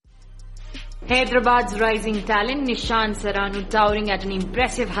Hyderabad's rising talent Nishanth Saranu, towering at an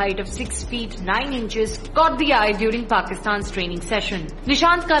impressive height of 6 feet 9 inches, caught the eye during Pakistan's training session.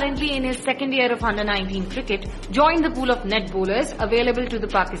 Nishanth, currently in his second year of under-19 cricket, joined the pool of net bowlers available to the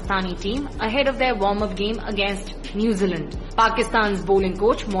Pakistani team ahead of their warm-up game against New Zealand. Pakistan's bowling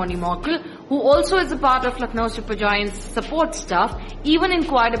coach Morne Morkel, who also is a part of Lucknow Super Giants support staff, even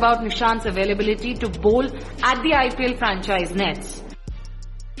inquired about Nishanth's availability to bowl at the IPL franchise nets.